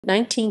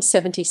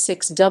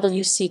1976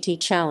 WCT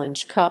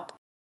Challenge Cup.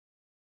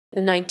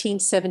 The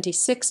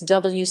 1976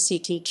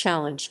 WCT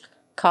Challenge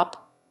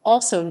Cup,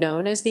 also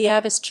known as the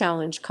Avis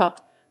Challenge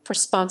Cup for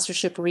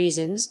sponsorship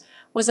reasons,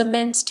 was a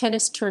men's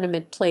tennis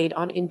tournament played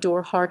on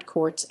indoor hard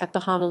courts at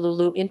the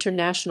Honolulu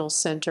International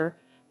Center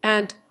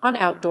and on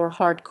outdoor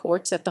hard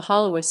courts at the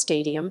Holloway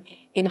Stadium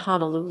in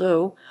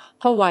Honolulu,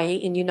 Hawaii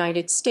in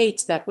United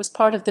States. That was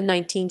part of the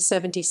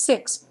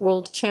 1976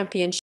 World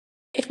Championship.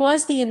 It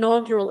was the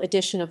inaugural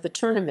edition of the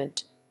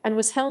tournament and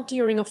was held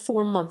during a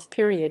 4-month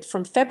period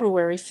from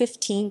February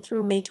 15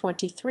 through May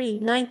 23,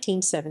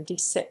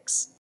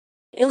 1976.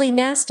 Ili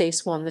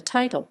Nastase won the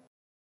title.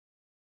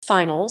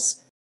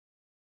 Finals.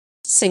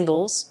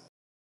 Singles.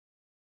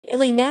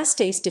 Ili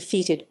Nastase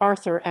defeated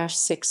Arthur Ashe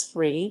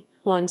 6-3,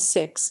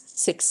 1-6,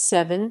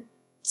 6-7,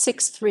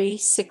 6-3,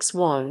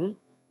 6-1,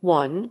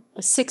 1,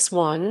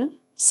 6-1,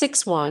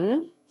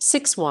 6-1,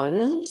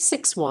 6-1,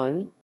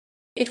 6-1.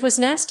 It was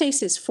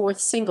Nastase's fourth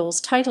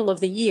singles title of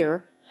the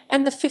year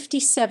and the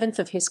 57th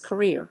of his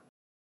career.